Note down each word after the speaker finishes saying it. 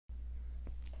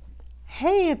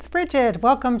Hey, it's Bridgette.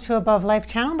 Welcome to Above Life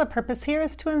Channel. The purpose here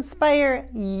is to inspire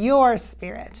your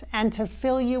spirit and to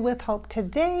fill you with hope.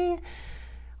 Today,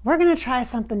 we're going to try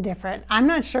something different. I'm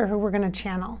not sure who we're going to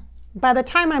channel. By the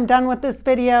time I'm done with this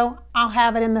video, I'll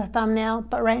have it in the thumbnail.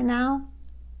 But right now,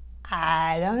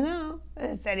 I don't know.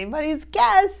 It's anybody's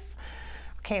guess.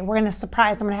 Okay, I'm going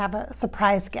to have a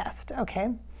surprise guest,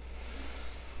 okay?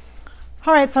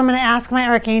 All right, so I'm going to ask my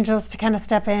archangels to kind of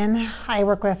step in. I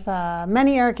work with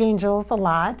many archangels a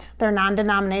lot. They're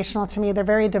non-denominational to me. They're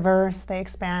very diverse. They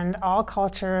expand all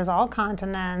cultures, all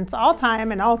continents, all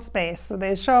time, and all space. So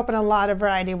they show up in a lot of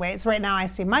variety of ways. Right now I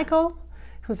see Michael,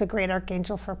 who's a great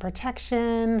archangel for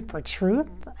protection, for truth,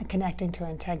 connecting to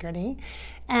integrity.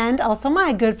 And also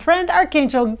my good friend,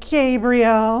 Archangel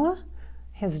Gabriel.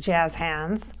 His jazz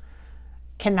hands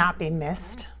cannot be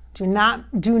missed. Do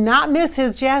not miss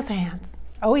his jazz hands.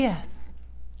 Oh yes.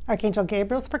 Archangel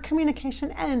Gabriel's for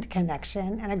communication and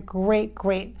connection, and a great,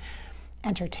 great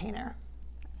entertainer.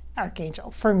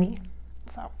 Archangel for me.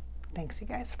 So thanks you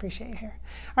guys, appreciate you here.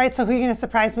 All right, so who are you going to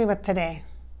surprise me with today?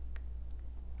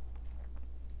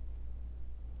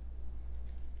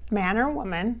 Man or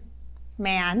woman?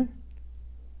 Man.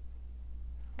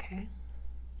 Okay.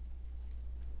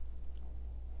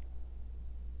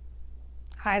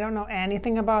 I don't know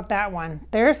anything about that one.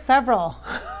 There's several.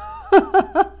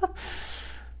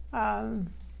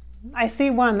 I see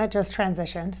one that just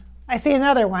transitioned. I see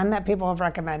another one that people have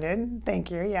recommended. Thank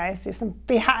you. Yeah, I see some.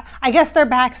 I guess they're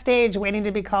backstage waiting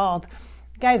to be called.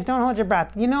 Guys, don't hold your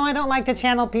breath. You know I don't like to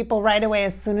channel people right away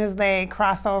as soon as they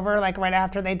cross over, like right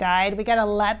after they died. We got to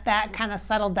let that kind of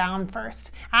settle down first.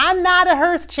 I'm not a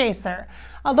hearse chaser.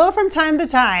 Although from time to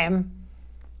time,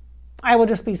 I will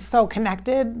just be so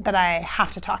connected that I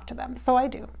have to talk to them. So I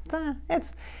do.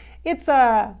 It's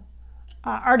a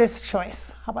artist's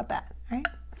choice. How about that, right?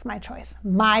 It's my choice.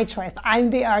 My choice.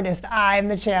 I'm the artist. I'm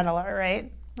the channeler,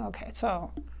 right? Okay,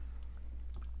 so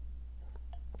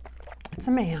it's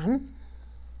a man.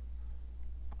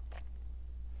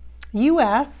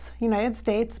 U.S., United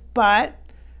States, but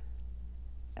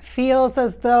feels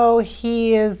as though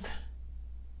he is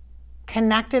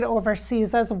connected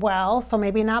overseas as well, so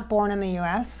maybe not born in the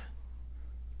U.S.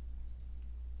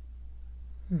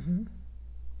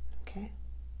 Okay.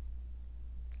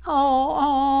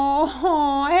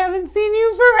 Oh, I haven't seen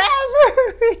you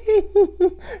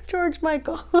forever. George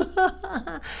Michael.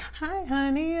 Hi,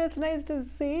 honey. It's nice to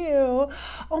see you.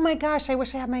 Oh my gosh, I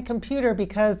wish I had my computer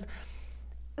because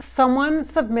someone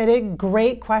submitted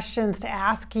great questions to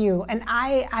ask you, and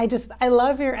I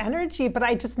love your energy, but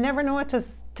I just never know what to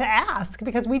ask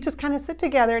because we just kind of sit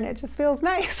together and it just feels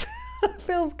nice. It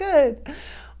feels good.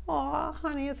 Oh,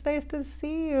 honey, it's nice to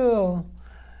see you.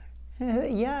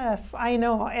 Yes, I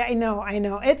know.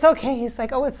 It's okay. He's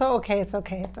like, oh, it's so okay. It's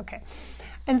okay. It's okay.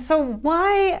 And so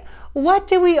what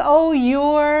do we owe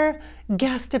your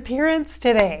guest appearance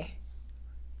today?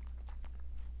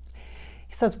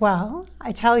 He says, well,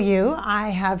 I tell you, I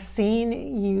have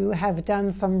seen you have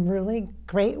done some really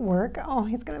great work. Oh,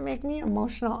 he's going to make me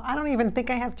emotional. I don't even think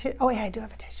I have tissue. Oh, yeah, I do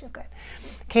have a tissue. Good.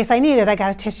 In case I need it, I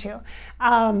got a tissue.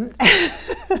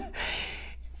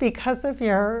 Because of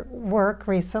your work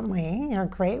recently, your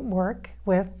great work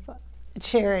with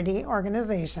charity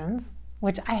organizations,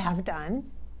 which I have done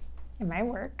in my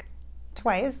work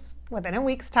twice within a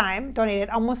week's time, donated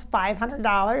almost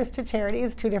 $500 to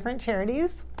charities, 2 different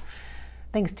charities.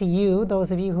 Thanks to you,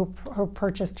 those of you who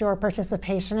purchased your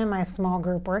participation in my small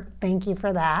group work. Thank you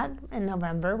for that. In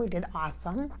November, we did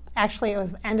awesome. Actually, it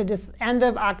was end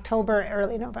of October,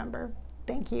 early November.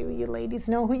 Thank you. You ladies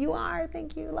know who you are.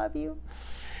 Thank you. Love you.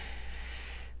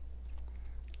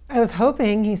 I was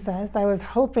hoping, he says, I was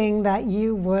hoping that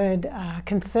you would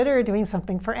consider doing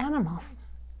something for animals.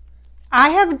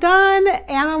 I have done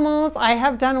animals. I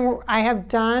have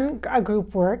done a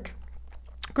group work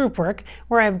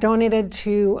where I've donated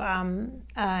to an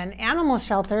animal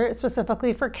shelter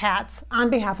specifically for cats on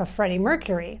behalf of Freddie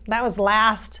Mercury. That was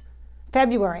last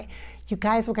February. You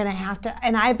guys were going to have to,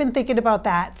 and I've been thinking about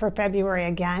that for February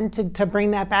again, to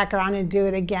bring that back around and do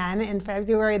it again in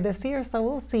February this year. So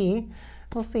we'll see.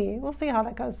 We'll see how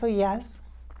that goes. So yes.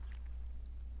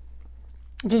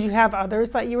 Did you have others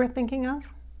that you were thinking of?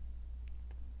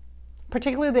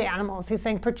 Particularly the animals. He's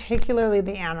saying particularly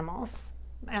the animals,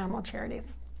 animal charities.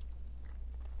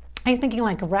 Are you thinking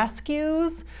like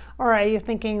rescues, or are you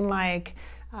thinking like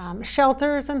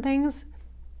shelters and things?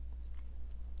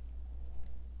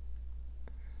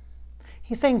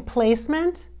 He's saying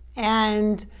placement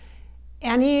and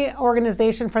any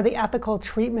organization for the ethical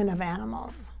treatment of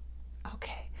animals.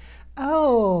 Okay.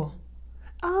 Oh,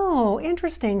 Oh,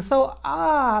 interesting. So,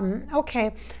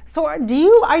 okay. So are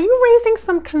you raising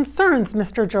some concerns,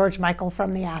 Mr. George Michael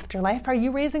from the afterlife? Are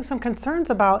you raising some concerns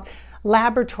about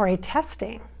laboratory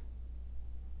testing?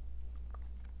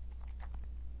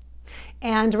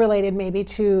 And related maybe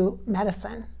to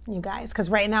medicine, you guys,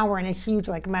 because right now we're in a huge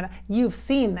you've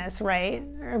seen this, right?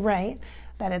 Right?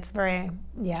 That it's very,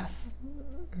 yes,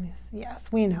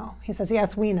 we know. He says,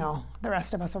 yes, we know. The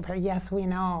rest of us over here, yes, we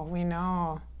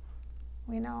know.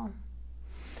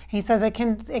 He says it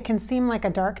can seem like a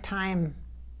dark time.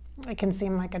 It can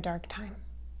seem like a dark time.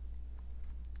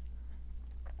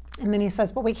 And then he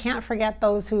says, but we can't forget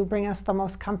those who bring us the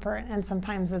most comfort. And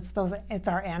sometimes it's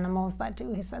our animals that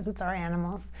do. He says it's our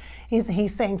animals.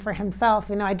 He's saying for himself,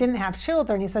 I didn't have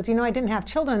children. He says, I didn't have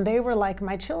children. They were like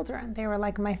my children. They were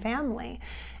like my family.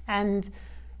 And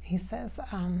he says,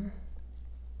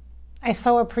 I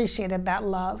so appreciated that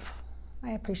love.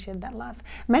 I appreciate that love.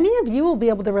 Many of you will be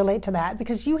able to relate to that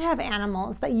because you have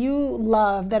animals that you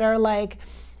love that are like,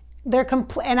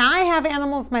 and I have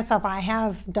animals myself. I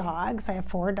have dogs. I have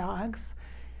 4 dogs,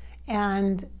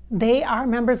 and they are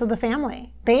members of the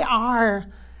family. They are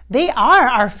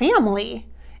our family,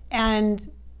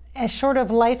 and as short of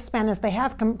lifespan as they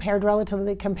have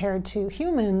relatively compared to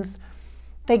humans,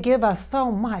 they give us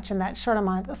so much in that short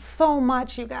amount. So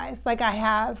much, you guys. Like I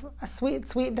have a sweet,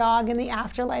 sweet dog in the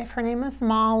afterlife. Her name is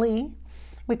Molly.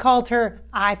 I called her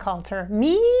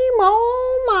Meemo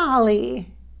Molly.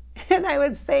 And I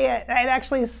would say it. I'd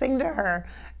actually sing to her.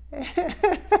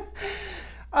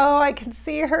 Oh, I can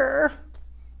see her.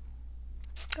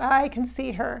 I can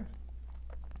see her.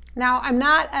 Now, I'm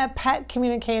not a pet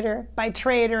communicator by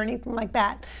trade or anything like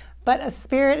that, but a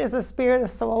spirit is a spirit, a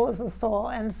soul is a soul.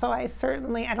 And so I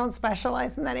don't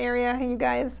specialize in that area, you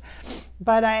guys,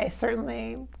 but I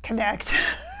certainly connect.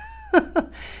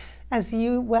 As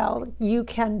you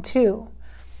can too.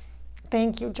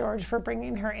 Thank you, George, for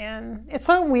bringing her in. It's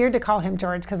so weird to call him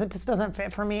George because it just doesn't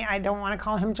fit for me. I don't want to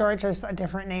call him George. There's a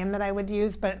different name that I would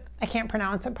use, but I can't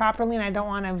pronounce it properly, and I don't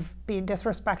want to be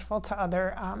disrespectful to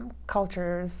other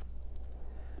cultures.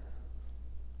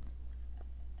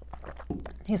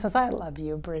 He says, I love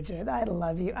you, Bridgette. I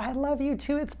love you. I love you,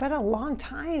 too. It's been a long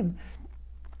time.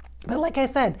 But like I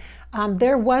said,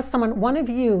 there was one of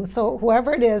you, so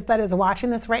whoever it is that is watching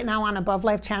this right now on Above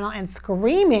Life Channel and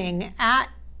screaming at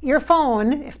your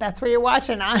phone, if that's where you're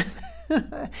watching on.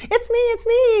 It's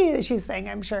me, she's saying,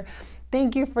 I'm sure.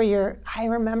 Thank you for I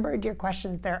remembered your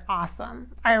questions. They're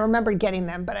awesome. I remembered getting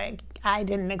them, but I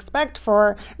didn't expect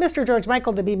for Mr. George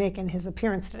Michael to be making his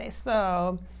appearance today.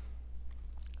 So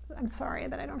I'm sorry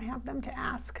that I don't have them to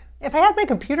ask. If I had my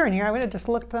computer in here, I would have just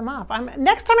looked them up.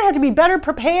 Next time I have to be better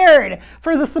prepared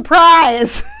for the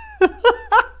surprise.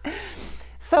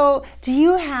 So do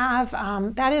you have,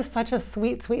 that is such a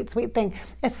sweet, sweet, sweet thing,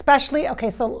 especially, okay,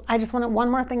 so I just want one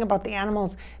more thing about the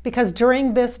animals, because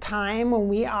during this time when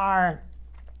we are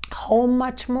home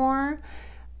much more,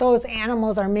 those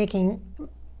animals are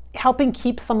helping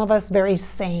keep some of us very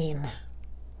sane.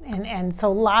 And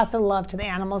so lots of love to the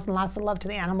animals and lots of love to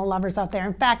the animal lovers out there.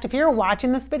 In fact, if you're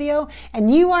watching this video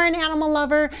and you are an animal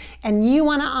lover and you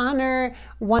want to honor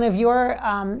one of your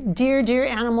dear, dear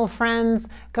animal friends,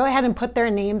 go ahead and put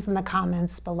their names in the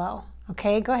comments below.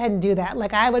 Okay, go ahead and do that.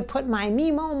 Like I would put my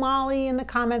Meemo Molly in the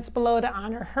comments below to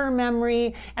honor her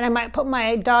memory. And I might put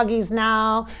my doggies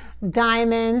now,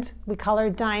 Diamond, we call her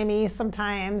Dimey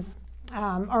sometimes,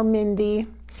 or Mindy,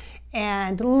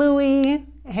 and Louie.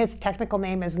 His technical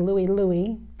name is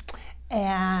Louie,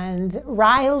 and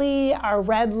Riley, our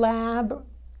red lab,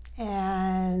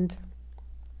 and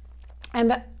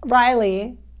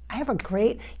Riley. I have a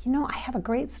great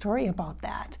story about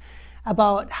that,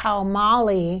 about how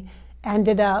Molly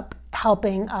ended up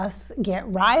helping us get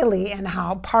Riley, and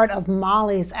how part of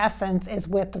Molly's essence is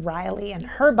with Riley and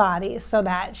her body so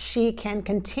that she can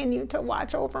continue to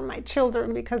watch over my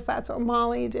children, because that's what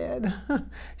Molly did.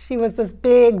 She was this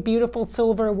big, beautiful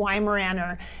silver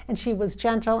Weimaraner, and she was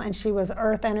gentle, and she was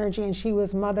earth energy, and she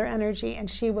was mother energy, and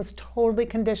she was totally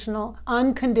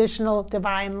unconditional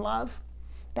divine love.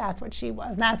 That's what she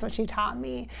was. That's what she taught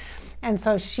me. And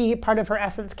so part of her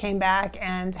essence came back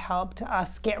and helped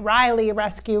us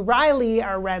rescue Riley,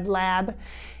 our red lab.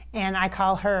 And I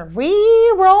call her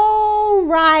Re-Roll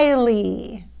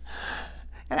Riley.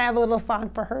 And I have a little song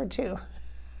for her too.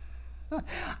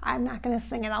 I'm not going to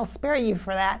sing it. I'll spare you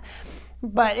for that.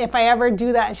 But if I ever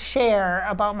do that share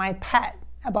about my pet,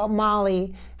 about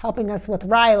Molly helping us with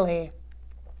Riley,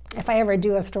 if I ever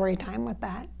do a story time with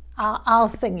that, I'll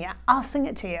sing you. I'll sing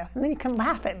it to you, and then you can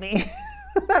laugh at me.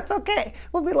 That's okay.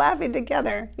 We'll be laughing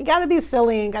together. You got to be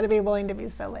silly and got to be willing to be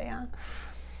silly. Huh?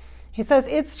 He says,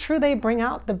 it's true, they bring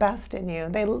out the best in you.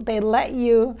 They let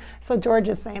you, so George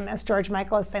is saying this, George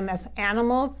Michael is saying this,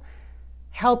 animals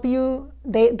help you,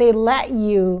 they let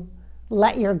you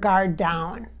let your guard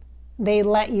down. They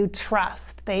let you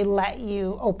trust. They let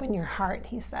you open your heart,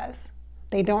 he says.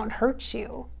 They don't hurt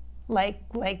you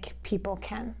like people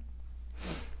can.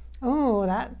 Oh,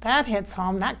 that hits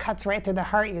home. That cuts right through the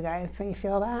heart, you guys. So you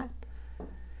feel that?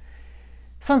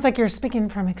 Sounds like you're speaking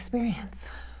from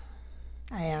experience.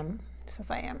 I am. He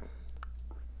says, I am.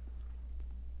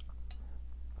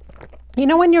 You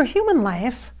know, in your human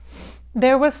life,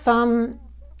 there was some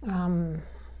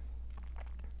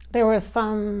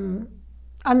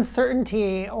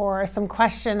uncertainty or some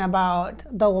question about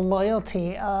the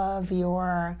loyalty of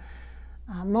your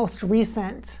most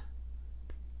recent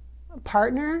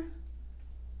partner.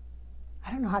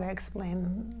 I don't know how to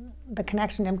explain the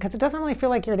connection to him because it doesn't really feel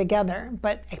like you're together,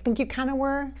 but I think you kind of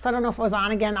were. So I don't know if it was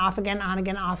on again, off again, on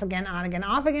again, off again, on again,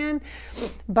 off again.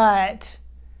 But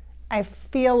I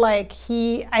feel like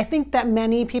I think that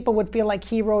many people would feel like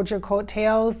he rode your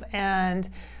coattails and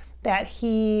that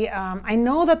I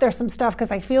know that there's some stuff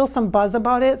because I feel some buzz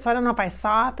about it. So I don't know if I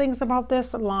saw things about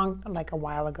this like a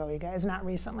while ago, you guys, not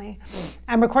recently.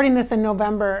 I'm recording this in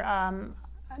November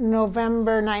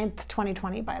 9th,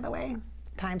 2020, by the way.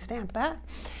 Timestamp that.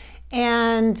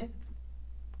 And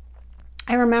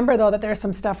I remember, though, that there's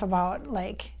some stuff about,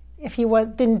 like, if he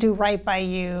didn't do right by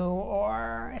you,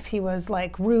 or if he was,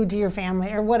 like, rude to your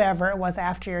family, or whatever it was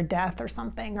after your death or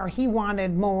something, or he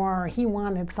wanted more, or he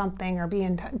wanted something, or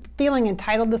feeling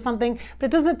entitled to something, but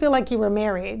it doesn't feel like you were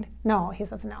married. No, he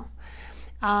says no.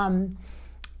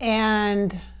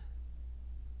 And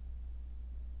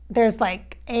there's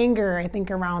like anger, I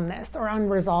think, around this, or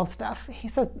unresolved stuff. He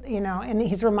says, you know, and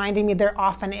he's reminding me there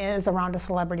often is around a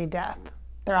celebrity death.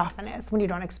 There often is. When you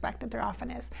don't expect it, there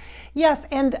often is. Yes,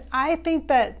 and I think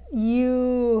that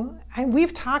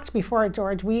we've talked before,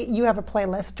 George. You have a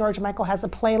playlist. George Michael has a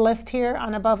playlist here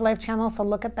on Above Life channel, so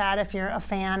look at that if you're a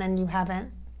fan and you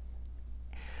haven't.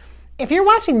 If you're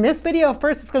watching this video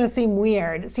first, it's going to seem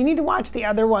weird. So you need to watch the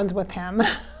other ones with him.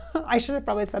 I should have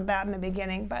probably said that in the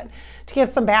beginning, but to give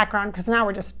some background, because now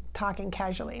we're just talking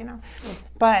casually, you know.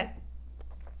 But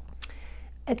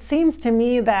it seems to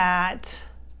me that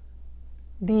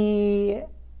that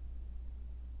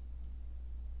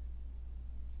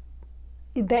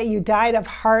you died of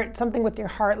something with your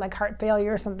heart, like heart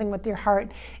failure or something with your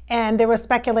heart. And there was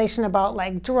speculation about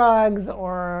like drugs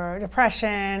or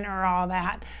depression or all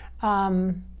that.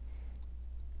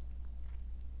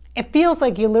 It feels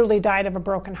like you literally died of a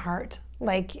broken heart.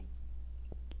 Like,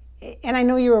 and I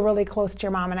know you were really close to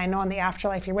your mom, and I know in the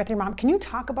afterlife you're with your mom. Can you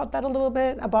talk about that a little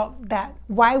bit, about that,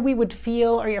 why we would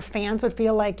feel, or your fans would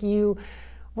feel like you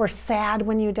were sad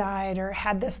when you died, or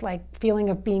had this like feeling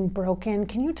of being broken?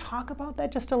 Can you talk about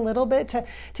that just a little bit to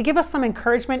give us some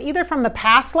encouragement, either from the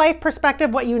past life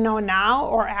perspective, what you know now,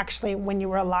 or actually when you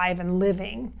were alive and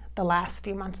living the last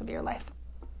few months of your life?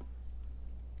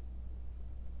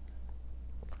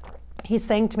 He's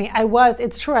saying to me,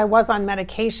 it's true, I was on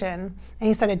medication, and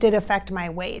he said it did affect my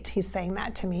weight. He's saying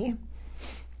that to me.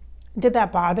 Did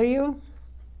that bother you?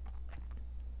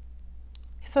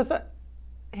 He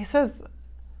says,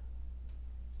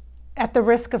 at the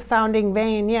risk of sounding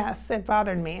vain, yes, it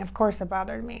bothered me. Of course it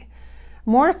bothered me.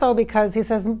 More so because, he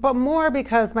says, but more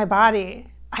because my body,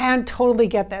 I totally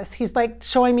get this. He's like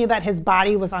showing me that his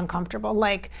body was uncomfortable.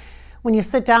 Like, when you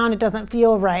sit down, it doesn't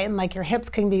feel right, and like your hips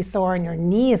can be sore, and your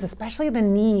knees, especially the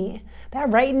knee,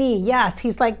 that right knee. Yes,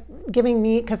 he's like giving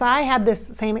me, because I had this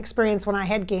same experience when I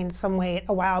had gained some weight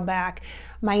a while back.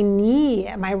 My knee,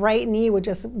 my right knee would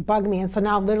just bug me, and so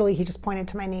now literally he just pointed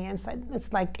to my knee and said,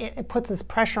 it's like it puts this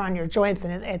pressure on your joints,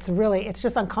 and it's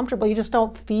just uncomfortable. You just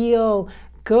don't feel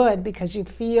good because you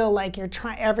feel like you're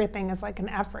trying, everything is like an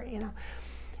effort, you know.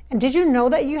 And did you know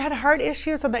that you had heart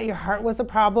issues, or that your heart was a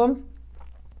problem?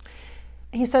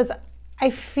 He says, I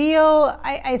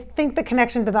think the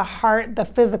connection to the heart, the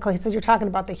physical, he says, you're talking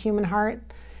about the human heart,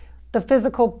 the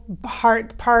physical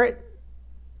heart part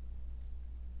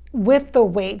with the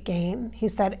weight gain, he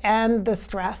said, and the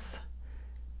stress,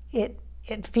 it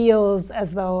feels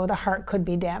as though the heart could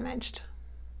be damaged.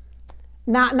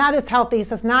 Not as healthy, he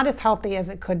says, not as healthy as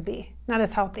it could be. Not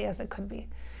as healthy as it could be.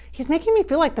 He's making me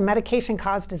feel like the medication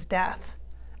caused his death,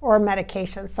 or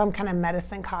medication, some kind of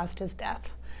medicine caused his death.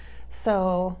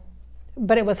 So,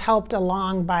 but it was helped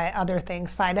along by other things,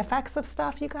 side effects of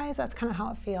stuff, you guys. That's kind of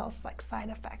how it feels, like side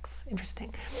effects.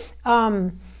 Interesting.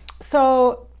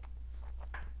 So,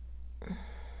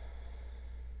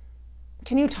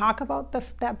 can you talk about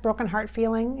that broken heart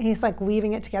feeling? And he's like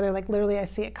weaving it together, like literally I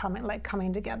see it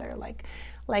coming together, like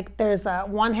like there's a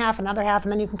one half, another half,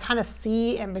 and then you can kind of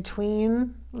see in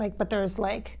between, like, but there's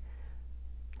like,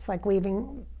 it's like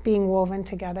being woven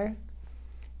together.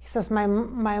 He says, my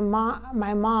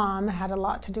mom had a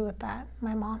lot to do with that.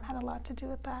 My mom had a lot to do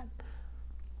with that.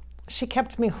 She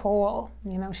kept me whole,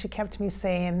 you know, she kept me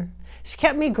sane. She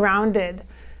kept me grounded.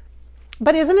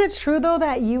 But isn't it true, though,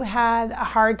 that you had a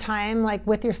hard time, like,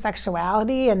 with your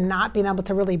sexuality and not being able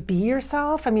to really be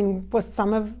yourself? I mean, was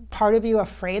part of you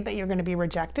afraid that you're going to be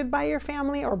rejected by your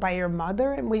family or by your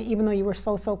mother, even though you were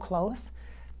so close?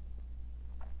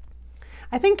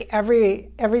 I think every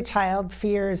child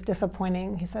fears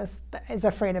disappointing, he says, is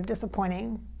afraid of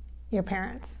disappointing your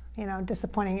parents, you know,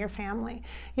 disappointing your family.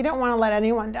 You don't want to let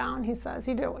anyone down, he says.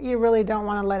 You really don't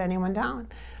want to let anyone down.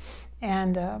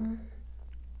 And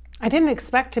I didn't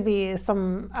expect to be a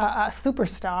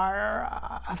superstar or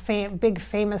a big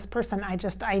famous person.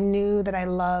 I knew that I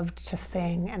loved to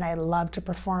sing and I loved to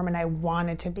perform and I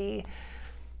wanted to be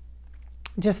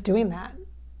just doing that,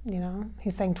 you know.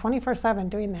 He's saying 24/7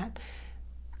 doing that.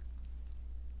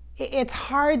 It's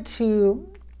hard to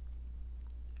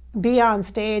be on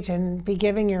stage and be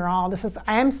giving your all.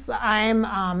 I'm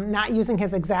not using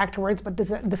his exact words, but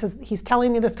he's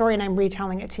telling me the story and I'm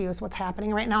retelling it to you is what's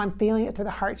happening right now. I'm feeling it through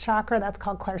the heart chakra. That's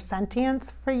called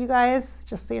clairsentience for you guys,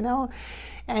 just so you know.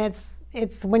 And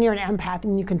it's when you're an empath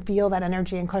and you can feel that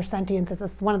energy, and clairsentience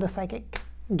is one of the psychic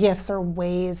gifts or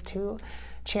ways to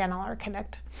channel or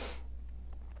connect.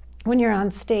 When you're on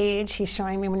stage, he's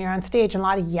showing me when you're on stage, a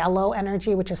lot of yellow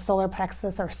energy, which is solar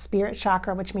plexus or spirit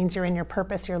chakra, which means you're in your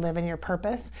purpose, you're living your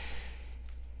purpose.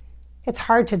 It's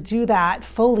hard to do that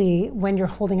fully when you're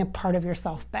holding a part of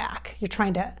yourself back. You're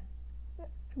trying to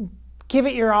give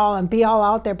it your all and be all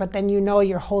out there, but then you know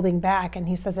you're holding back. And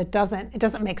he says it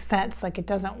doesn't make sense. Like it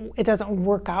doesn't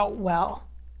work out well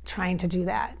trying to do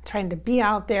that, trying to be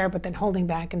out there, but then holding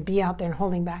back and be out there and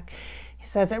holding back. He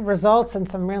says it results in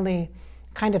some really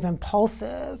kind of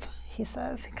impulsive, he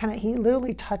says, he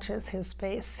literally touches his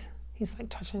face. He's like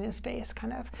touching his face,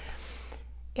 kind of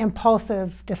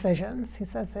impulsive decisions. He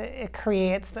says it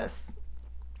creates this,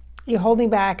 you're holding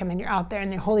back and then you're out there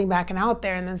and you're holding back and out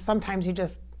there. And then sometimes you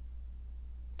just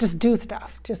do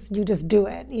stuff. You just do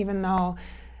it, even though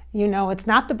you know it's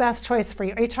not the best choice for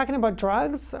you. Are you talking about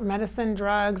drugs, medicine,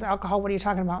 drugs, alcohol? What are you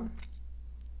talking about?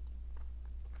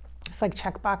 It's like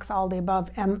checkbox, all the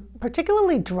above, and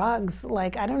particularly drugs.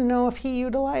 Like, I don't know if he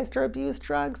utilized or abused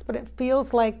drugs, but it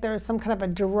feels like there's some kind of a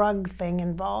drug thing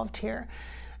involved here.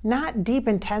 Not deep,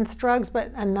 intense drugs,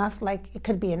 but enough, like it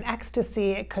could be an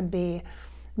ecstasy, it could be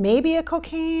maybe a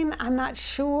cocaine, I'm not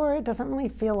sure. It doesn't really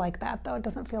feel like that, though. It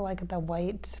doesn't feel like the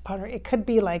white powder. It could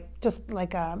be like, just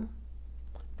like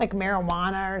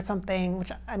marijuana or something,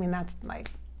 which, I mean, that's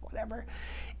like, whatever.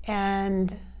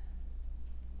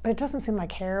 But it doesn't seem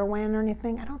like heroin or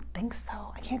anything. I don't think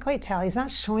so. I can't quite tell. He's not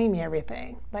showing me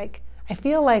everything. Like, I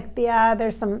feel like, yeah,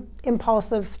 there's some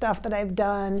impulsive stuff that I've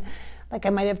done. Like I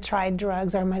might have tried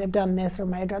drugs, or I might have done this, or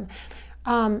might have done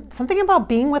something about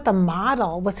being with a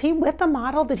model. Was he with a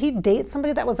model? Did he date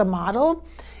somebody that was a model?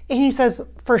 And he says,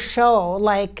 for show,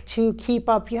 like to keep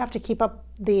up, you have to keep up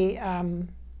the,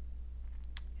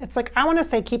 it's like, I want to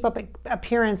say keep up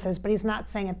appearances, but he's not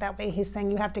saying it that way. He's saying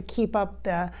you have to keep up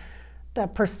the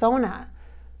persona,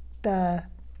 he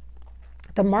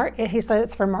said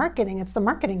it's for marketing. It's the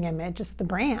marketing image, it's the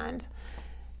brand.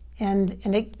 And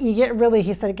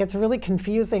he said it gets really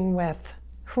confusing with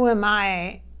who am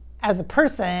I as a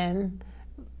person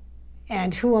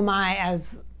and who am I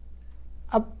as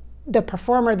the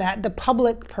performer, that the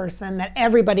public person that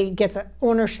everybody gets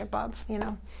ownership of, you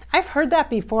know. I've heard that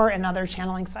before in other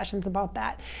channeling sessions about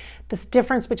that. This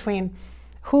difference between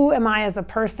who am I as a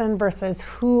person versus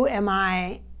who am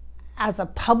I as a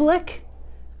public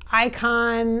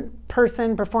icon,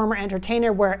 person, performer,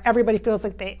 entertainer, where everybody feels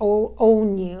like they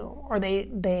own you, or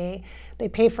they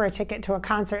pay for a ticket to a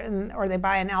concert or they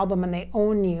buy an album and they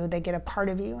own you, they get a part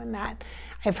of you in that.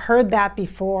 I've heard that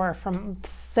before from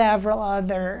several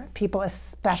other people,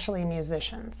 especially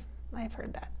musicians. I've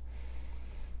heard that.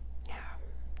 Yeah.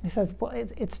 He says, well,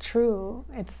 it's true.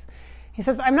 He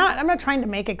says, I'm not trying to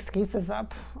make excuses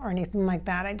up or anything like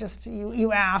that. I just,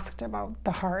 you asked about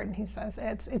the heart, and he says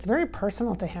it's very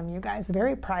personal to him, you guys,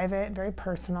 very private, very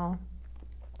personal.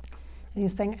 And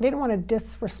he's saying, I didn't want to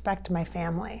disrespect my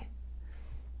family.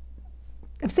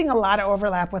 I'm seeing a lot of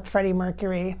overlap with Freddie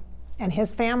Mercury and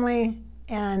his family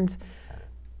and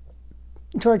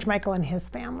George Michael and his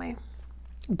family.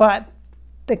 But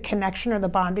the connection or the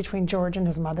bond between George and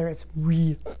his mother is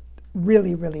really,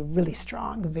 really, really, really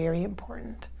strong, very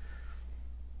important.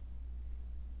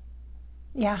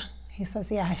 Yeah, he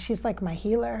says, yeah, she's like my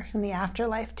healer in the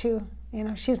afterlife too. You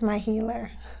know, she's my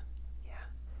healer.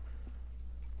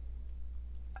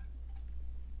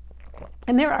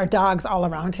 And there are dogs all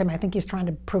around him. I think he's trying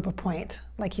to prove a point.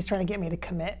 Like he's trying to get me to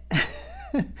commit.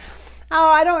 Oh,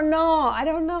 I don't know. I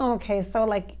don't know. Okay, so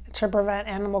like to prevent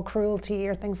animal cruelty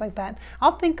or things like that.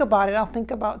 I'll think about it. I'll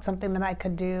think about something that I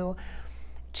could do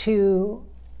to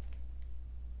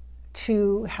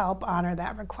help honor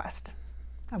that request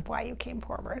of why you came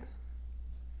forward.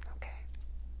 Okay.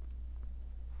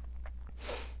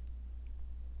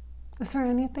 Is there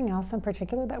anything else in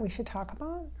particular that we should talk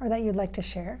about or that you'd like to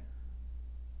share?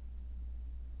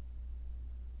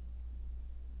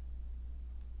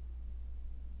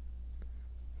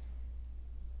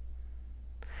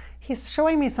 He's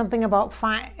showing me something about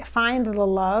find the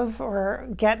love or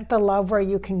get the love where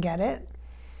you can get it.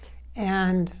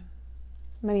 And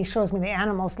then he shows me the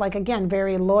animals, like again,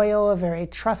 very loyal, very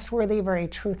trustworthy, very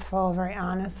truthful, very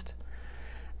honest.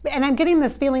 And I'm getting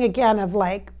this feeling again of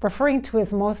like referring to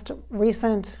his most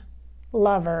recent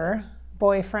lover,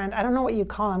 boyfriend. I don't know what you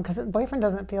call him because boyfriend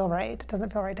doesn't feel right. It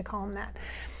doesn't feel right to call him that.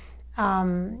 I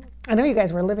know you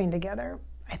guys were living together.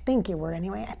 I think you were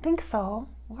anyway. I think so.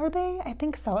 Were they? I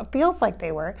think so. It feels like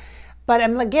they were. But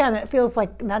again, it feels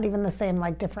like not even the same,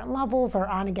 like different levels or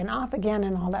on again, off again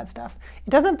and all that stuff. It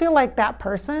doesn't feel like that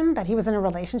person that he was in a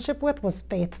relationship with was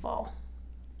faithful.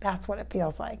 That's what it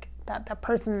feels like. That the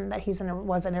person that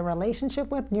was in a relationship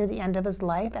with near the end of his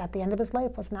life, at the end of his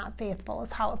life, was not faithful,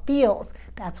 is how it feels.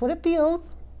 That's what it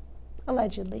feels,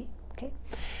 allegedly. Okay.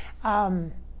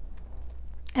 And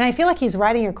I feel like he's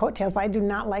riding your coattails. I do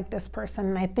not like this person.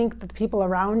 And I think that the people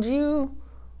around you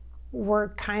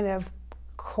were kind of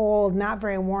cold, not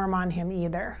very warm on him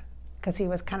either, because he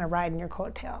was kind of riding your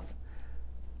coattails.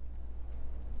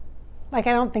 Like,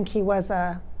 I don't think he was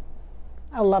a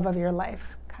love of your life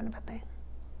kind of a thing.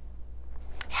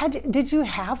 Did you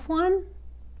have one?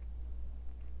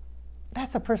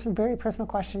 That's a very personal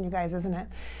question, you guys, isn't it?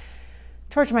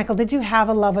 George Michael, did you have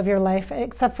a love of your life?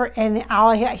 Except for, and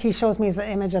all he shows me is an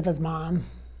image of his mom.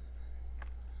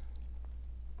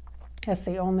 That's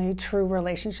the only true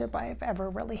relationship I've ever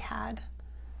really had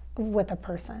with a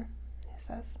person, he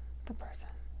says, the person.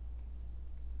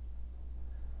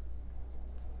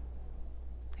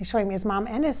 He's showing me his mom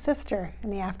and his sister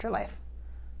in the afterlife.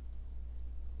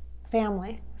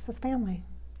 Family. This is family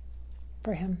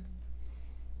for him.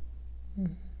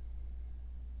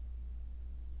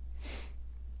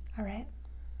 All right.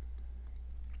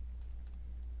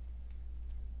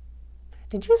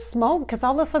 Did you smoke? Because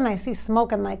all of a sudden I see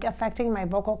smoke and like affecting my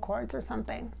vocal cords or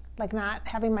something. Like not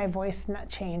having my voice not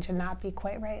change and not be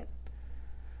quite right.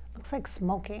 Looks like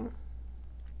smoking.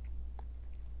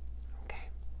 Okay.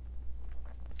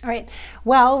 All right.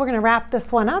 Well, we're going to wrap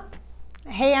this one up.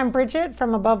 Hey, I'm Bridgette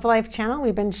from Above Life Channel.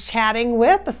 We've been chatting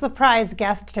with a surprise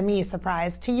guest. To me,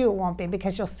 surprise. To you, it won't be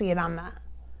because you'll see it on the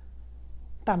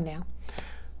thumbnail.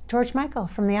 George Michael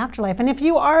from the afterlife. And if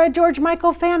you are a George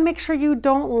Michael fan, make sure you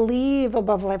don't leave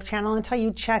Above Life Channel until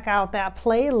you check out that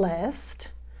playlist,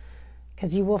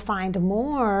 because you will find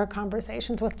more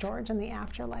conversations with George in the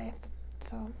afterlife.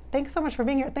 So thanks so much for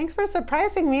being here. Thanks for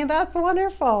surprising me. That's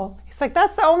wonderful. He's like,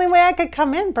 that's the only way I could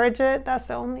come in,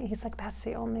 Bridgette. He's like, that's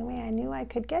the only way I knew I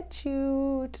could get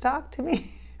you to talk to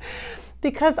me.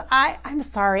 Because I'm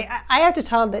sorry. I have to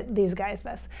tell these guys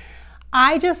this.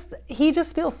 He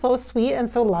just feels so sweet and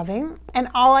so loving. And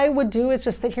all I would do is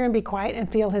just sit here and be quiet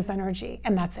and feel his energy.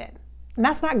 And that's it. And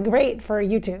that's not great for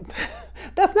YouTube.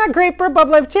 That's not great for Above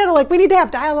Life Channel. Like, we need to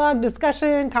have dialogue,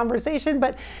 discussion, conversation.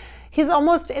 But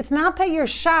it's not that you're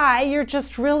shy. You're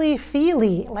just really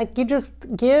feely. Like, you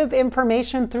just give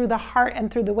information through the heart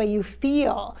and through the way you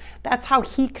feel. That's how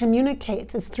he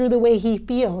communicates, is through the way he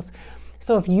feels.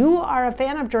 So if you are a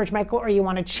fan of George Michael or you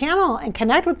want to channel and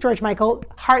connect with George Michael,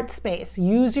 heart space,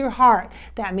 use your heart.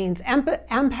 That means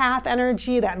empath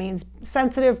energy, that means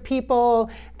sensitive people,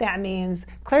 that means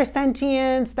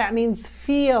clairsentience, that means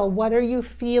feel. What are you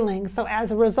feeling? So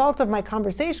as a result of my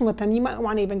conversation with him, you might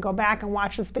want to even go back and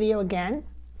watch this video again.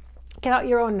 Get out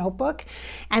your own notebook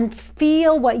and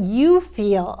feel what you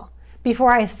feel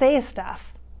before I say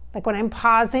stuff. Like when I'm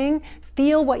pausing,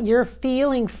 feel what you're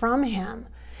feeling from him.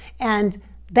 And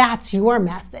that's your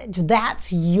message.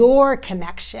 That's your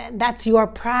connection. That's your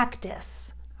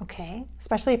practice, okay?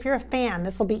 Especially if you're a fan,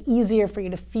 this will be easier for you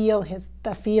to feel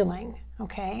the feeling,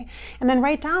 okay? And then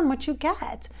write down what you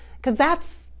get, because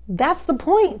that's the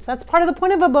point. That's part of the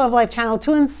point of Above Life Channel,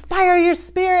 to inspire your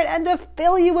spirit and to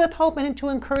fill you with hope and to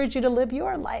encourage you to live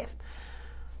your life.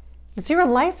 It's your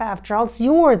life after all. It's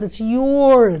yours. It's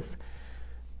yours.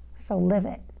 So live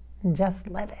it and just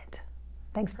live it.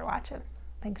 Thanks for watching.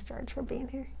 Thanks, George, for being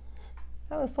here.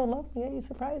 That was so lovely that you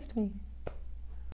surprised me.